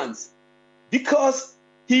whatever he wants, because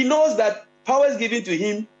he knows that powers given to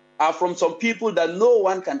him are from some people that no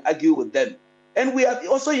one can argue with them. And we have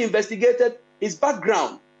also investigated his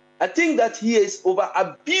background. I think that he has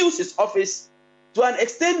over-abused his office to an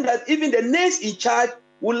extent that even the nurse in charge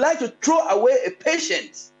would like to throw away a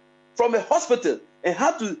patient from a hospital and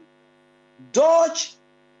have to dodge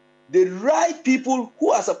the right people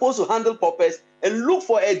who are supposed to handle purpose and look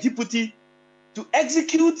for a deputy to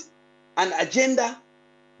execute an agenda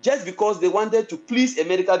just because they wanted to please a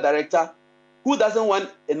medical director who doesn't want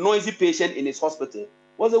a noisy patient in his hospital.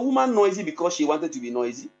 Was a woman noisy because she wanted to be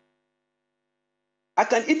noisy? I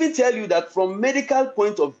can even tell you that from medical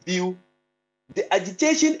point of view, the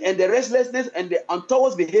agitation and the restlessness and the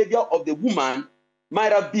untoward behavior of the woman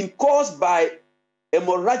might have been caused by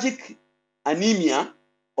hemorrhagic anemia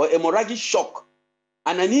or hemorrhagic shock.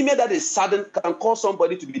 An anemia that is sudden can cause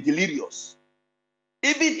somebody to be delirious,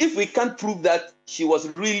 even if we can't prove that she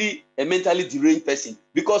was really a mentally deranged person,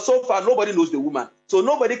 because so far nobody knows the woman. So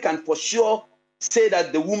nobody can for sure say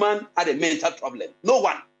that the woman had a mental problem. No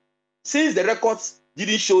one. Since the records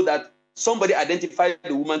didn't show that somebody identified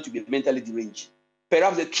the woman to be mentally deranged.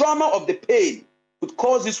 Perhaps the trauma of the pain could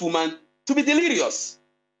cause this woman to be delirious.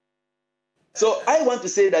 So I want to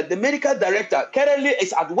say that the medical director currently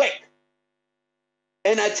is at work.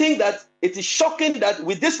 And I think that it is shocking that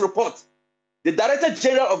with this report, the Director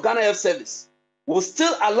General of Ghana Health Service will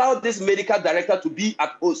still allow this medical director to be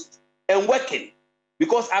at post and working.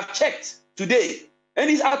 Because I've checked today, and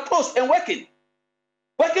he's at post and working.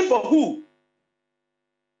 Working for who?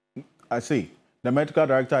 I see. The medical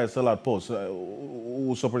director is still at post,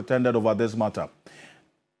 who superintended over this matter.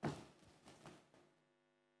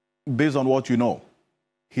 Based on what you know,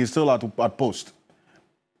 he's still at post.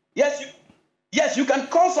 Yes, you can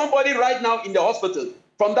call somebody right now in the hospital,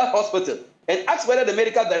 from that hospital, and ask whether the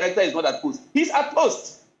medical director is not at post. He's at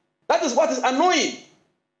post. That is what is annoying.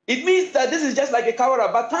 It means that this is just like a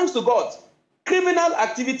cover-up, but thanks to God, criminal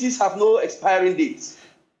activities have no expiring dates.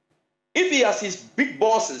 If he has his big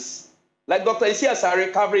bosses, like Dr.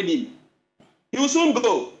 Isiasari covering him, he will soon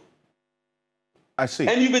go. I see.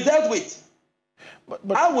 And he'll be dealt with.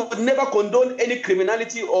 But I would never condone any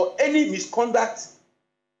criminality or any misconduct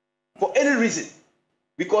for any reason.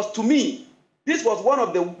 Because to me, this was one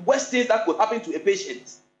of the worst things that could happen to a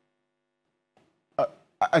patient.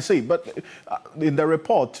 I see, but in the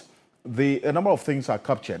report, a number of things are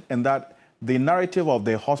captured, and that the narrative of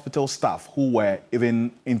the hospital staff who were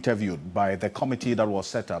even interviewed by the committee that was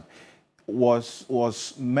set up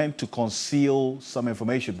was meant to conceal some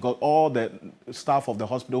information, because all the staff of the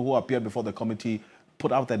hospital who appeared before the committee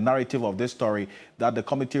put out the narrative of this story that the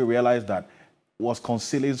committee realized that was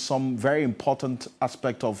concealing some very important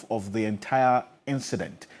aspect of the entire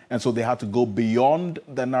incident. And so they had to go beyond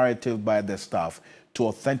the narrative by the staff to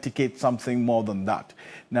authenticate something more than that.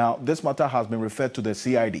 Now, this matter has been referred to the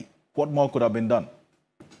CID. What more could have been done?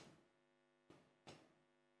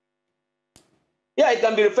 Yeah, it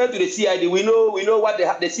can be referred to the CID. We know what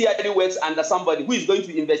the CID works under somebody who is going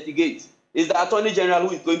to investigate. It's the Attorney General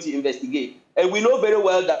who is going to investigate. And we know very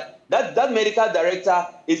well that medical director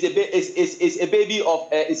is a baby of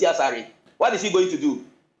Isiasari. What is he going to do?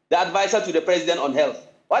 The advisor to the president on health.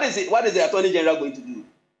 What is the Attorney General going to do?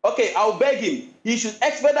 Okay, I'll beg him. He should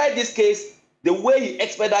expedite this case the way he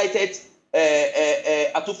expedited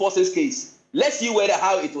Atu Force's case. Let's see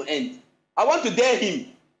how it will end. I want to dare him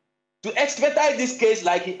to expedite this case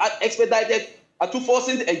like he expedited Atu Force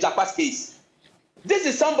and Japa's case. This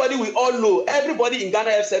is somebody we all know. Everybody in Ghana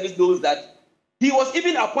Health Service knows that he was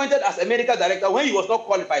even appointed as a medical director when he was not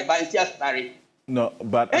qualified by Isiasari. No,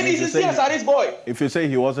 but and he's Isiasari's boy. If you say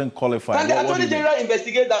he wasn't qualified, can the Attorney General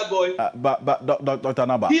investigate that boy? But Dr.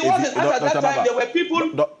 Naba, he wasn't. As at that time, there were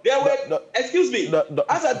people. Excuse me.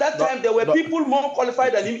 As at that time, there were people more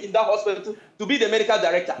qualified than him in that hospital to be the medical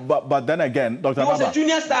director. But then again, Dr. Naba, he was a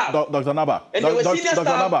junior staff. Dr. Naba, and there were senior staff.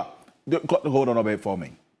 Naba, hold on a bit for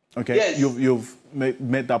me. Okay, yes. You've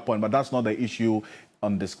made that point, but that's not the issue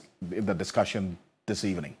in the discussion this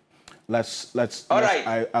evening. Let's all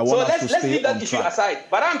right. I want us to stay let's leave that on issue track. aside.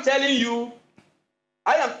 But I'm telling you,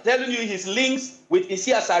 I am telling you his links with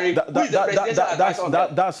Isi Asari, who is the presidential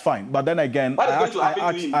advisor. That's fine. But then again, I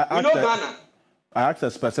asked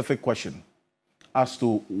a specific question as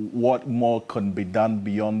to what more can be done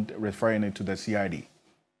beyond referring it to the CID.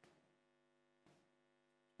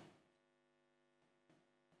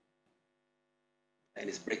 And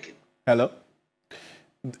it's breaking. Hello?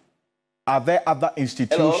 Are there other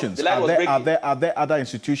institutions? Hello? Are there other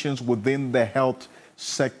institutions within the health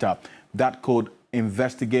sector that could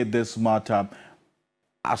investigate this matter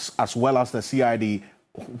as well as the CID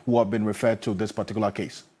who have been referred to this particular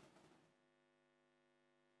case?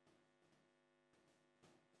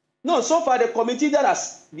 No, so far the committee that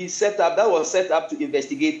has been set up, that was set up to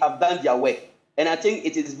investigate, have done their work. And I think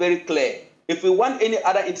it is very clear. If we want any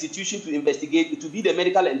other institution to investigate, it will be the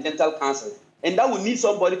Medical and Dental Council. And that will need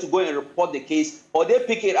somebody to go and report the case, or they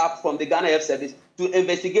pick it up from the Ghana Health Service to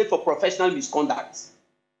investigate for professional misconduct.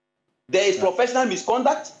 There is professional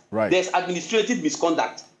misconduct, there's administrative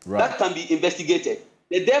misconduct. That can be investigated.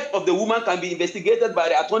 The death of the woman can be investigated by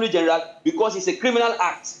the Attorney General because it's a criminal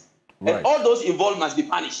act. And all those involved must be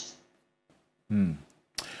punished.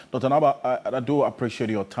 Dr. Naba, I do appreciate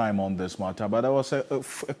your time on this matter, but there was a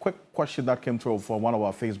quick question that came through from one of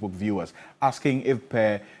our Facebook viewers asking if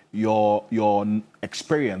your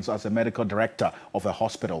experience as a medical director of a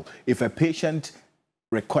hospital, if a patient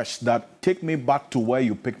requests that take me back to where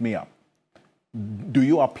you picked me up, do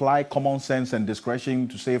you apply common sense and discretion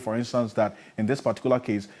to say, for instance, that in this particular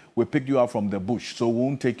case, we picked you up from the bush, so we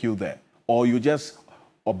won't take you there? Or you just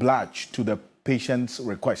oblige to the patient's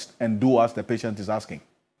request and do as the patient is asking?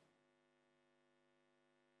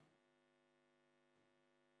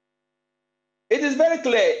 It is very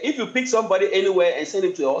clear, if you pick somebody anywhere and send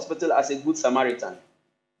him to the hospital as a good Samaritan,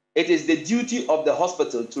 it is the duty of the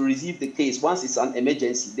hospital to receive the case once it's an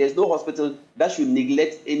emergency. There's no hospital that should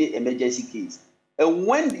neglect any emergency case. And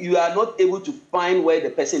when you are not able to find where the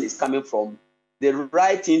person is coming from, the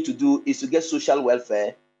right thing to do is to get social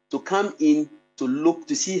welfare to come in to look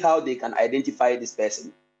to see how they can identify this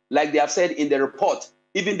person. Like they have said in the report,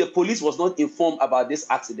 even the police was not informed about this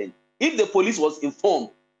accident. If the police was informed,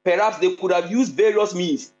 perhaps they could have used various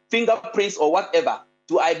means, fingerprints or whatever,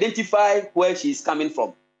 to identify where she is coming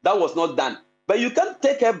from. That was not done. But you can't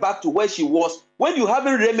take her back to where she was when you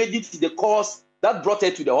haven't remedied the cause that brought her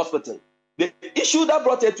to the hospital. The issue that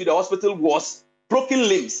brought her to the hospital was broken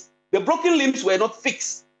limbs. The broken limbs were not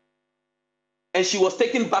fixed. And she was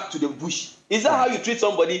taken back to the bush. Is that how you treat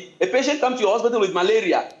somebody? A patient comes to your hospital with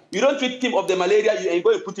malaria. You don't treat him of the malaria, you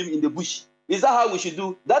go and put him in the bush. Is that how we should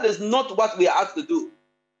do? That is not what we are asked to do.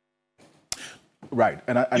 Right.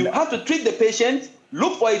 You have to treat the patient,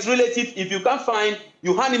 look for his relative. If you can't find,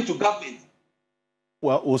 you hand him to government.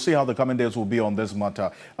 Well, we'll see how the coming days will be on this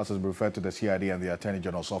matter as it's referred to the CID and the Attorney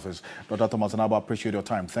General's office. Dr. Thomas Anaba, appreciate your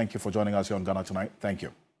time. Thank you for joining us here on Ghana Tonight. Thank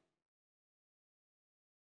you.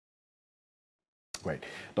 Great.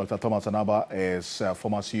 Dr. Thomas Anaba is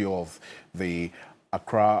former CEO of the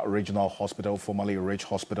Accra Regional Hospital, formerly Ridge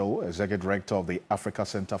Hospital, Executive Director of the Africa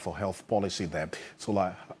Center for Health Policy there. So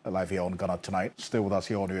live here on Ghana Tonight. Stay with us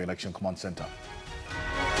here on your Election Command Center.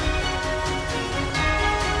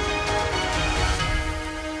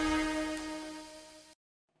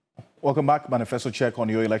 Welcome back. Manifesto check on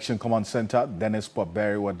your Election Command Center. Dennis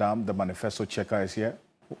Poberi Wadam, the manifesto checker, is here.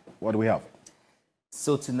 What do we have?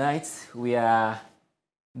 So tonight we are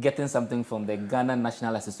getting something from the Ghana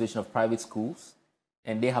National Association of Private Schools,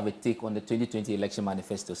 and they have a take on the 2020 election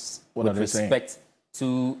manifestos with respect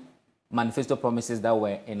to manifesto promises that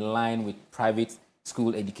were in line with private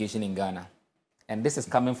school education in Ghana. And this is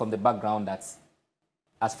coming from the background that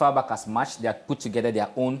as far back as March, they had put together their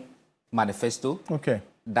own manifesto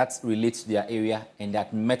that relates to their area and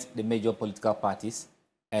that met the major political parties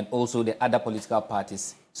and also the other political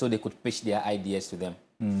parties so they could pitch their ideas to them.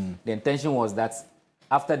 The intention was that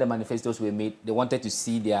after the manifestos were made, they wanted to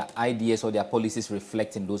see their ideas or their policies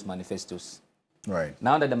reflecting those manifestos. Right.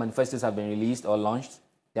 Now that the manifestos have been released or launched,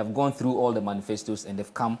 they have gone through all the manifestos and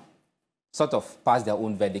they've come sort of past their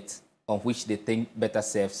own verdict on which they think better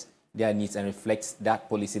serves their needs and reflects that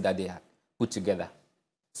policy that they had put together.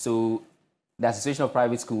 So the Association of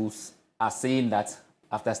Private Schools are saying that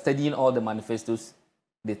after studying all the manifestos,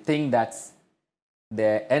 they think that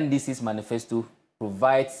the NDC's manifesto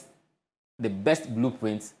provides the best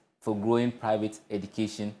blueprint for growing private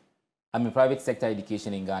education, private sector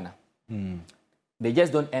education in Ghana. They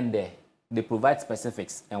just don't end there. They provide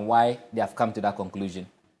specifics and why they have come to that conclusion.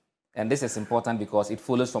 And this is important because it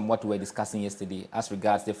follows from what we were discussing yesterday as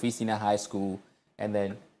regards the free senior high school and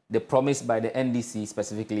then the promise by the NDC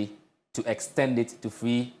specifically to extend it to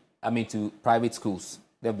to private schools.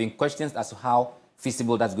 There have been questions as to how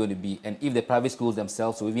feasible that's going to be, and if the private schools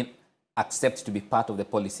themselves will even accept to be part of the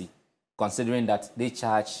policy, considering that they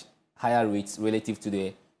charge higher rates relative to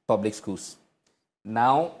the public schools.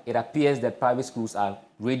 Now, it appears that private schools are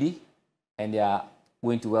ready and they are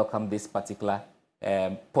going to welcome this particular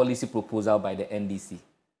policy proposal by the NDC.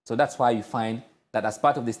 So that's why you find that as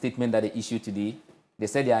part of the statement that they issued today, they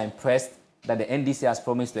said they are impressed that the NDC has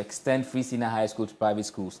promised to extend free senior high school to private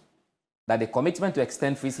schools, that the commitment to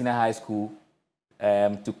extend free senior high school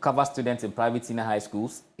to cover students in private senior high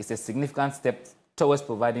schools is a significant step towards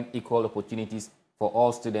providing equal opportunities for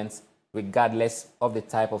all students, regardless of the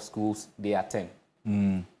type of schools they attend.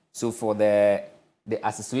 So for the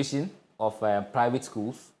association of private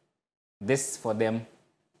schools, this for them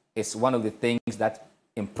is one of the things that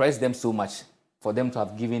impressed them so much for them to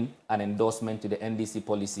have given an endorsement to the NDC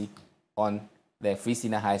policy on the free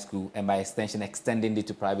senior high school and by extension extending it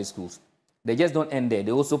to private schools. They just don't end there.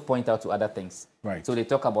 They also point out to other things. Right. So they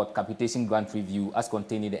talk about capitation grant review as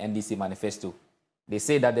contained in the NDC manifesto. They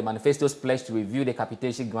say that the manifestos pledge to review the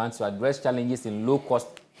capitation grants to address challenges in low-cost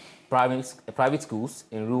private schools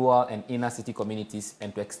in rural and inner-city communities,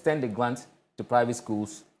 and to extend the grant to private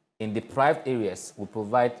schools in deprived areas will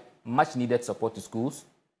provide much-needed support to schools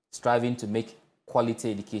striving to make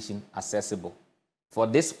quality education accessible. For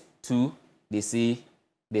this too, they say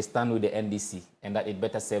they stand with the NDC and that it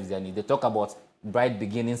better serves their needs. They talk about Bright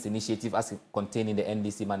Beginnings initiative as contained in the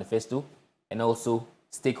NDC manifesto, and also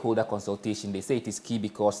stakeholder consultation. They say it is key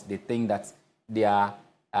because they think that they are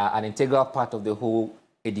an integral part of the whole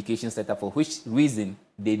education setup, for which reason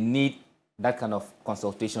they need that kind of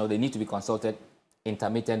consultation, or they need to be consulted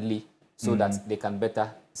intermittently so that they can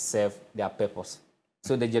better serve their purpose.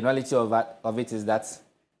 So the generality of it is that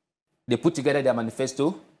they put together their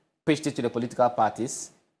manifesto, pitched it to the political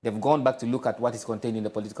parties. They've gone back to look at what is contained in the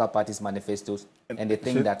political parties' manifestos, and they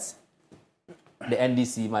think that the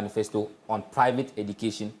NDC manifesto on private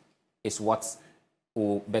education is what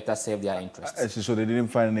will better serve their interests. So they didn't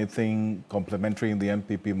find anything complementary in the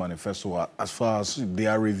NPP manifesto as far as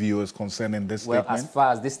their review is concerned in this statement? Well, as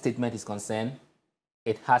far as this statement is concerned,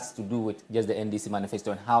 it has to do with just the NDC manifesto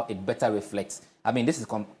and how it better reflects. I mean, this is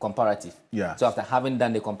comparative. Yeah. So after having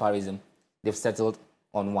done the comparison, they've settled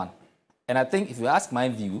on one. And I think if you ask my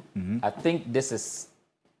view, I think this is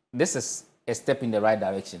a step in the right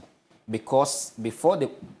direction, because before the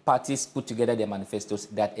parties put together their manifestos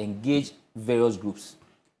that engage various groups,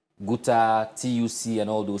 GUTA, TUC, and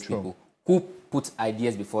all those people who put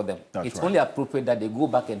ideas before them, it's only appropriate that they go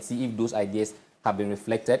back and see if those ideas have been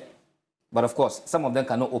reflected. But of course, some of them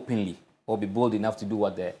cannot openly or be bold enough to do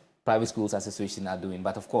what the Private Schools Association are doing.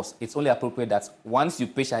 But of course, it's only appropriate that once you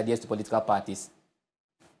pitch ideas to political parties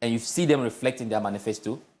and you see them reflect in their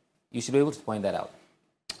manifesto, you should be able to point that out.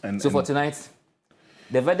 So for tonight,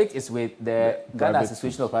 the verdict is with the Ghana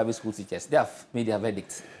Association of Private School Teachers. They have made their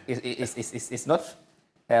verdict. It's not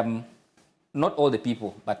all the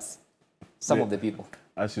people, but some of the people.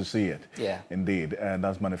 As you see it. Yeah. Indeed. And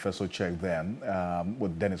that's Manifesto Check then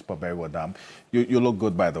with Dennis Paberi-Wadam. You look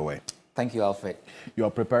good, by the way. Thank you, Alfred. You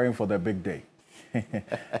are preparing for the big day.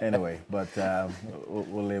 Anyway, but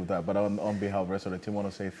we'll leave that. But on behalf of the rest of the team, I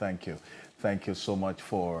want to say thank you. Thank you so much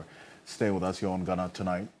for staying with us here on Ghana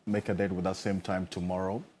Tonight. Make a date with us same time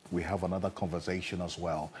tomorrow. We have another conversation as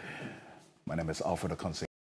well. My name is Alfred Akonsi.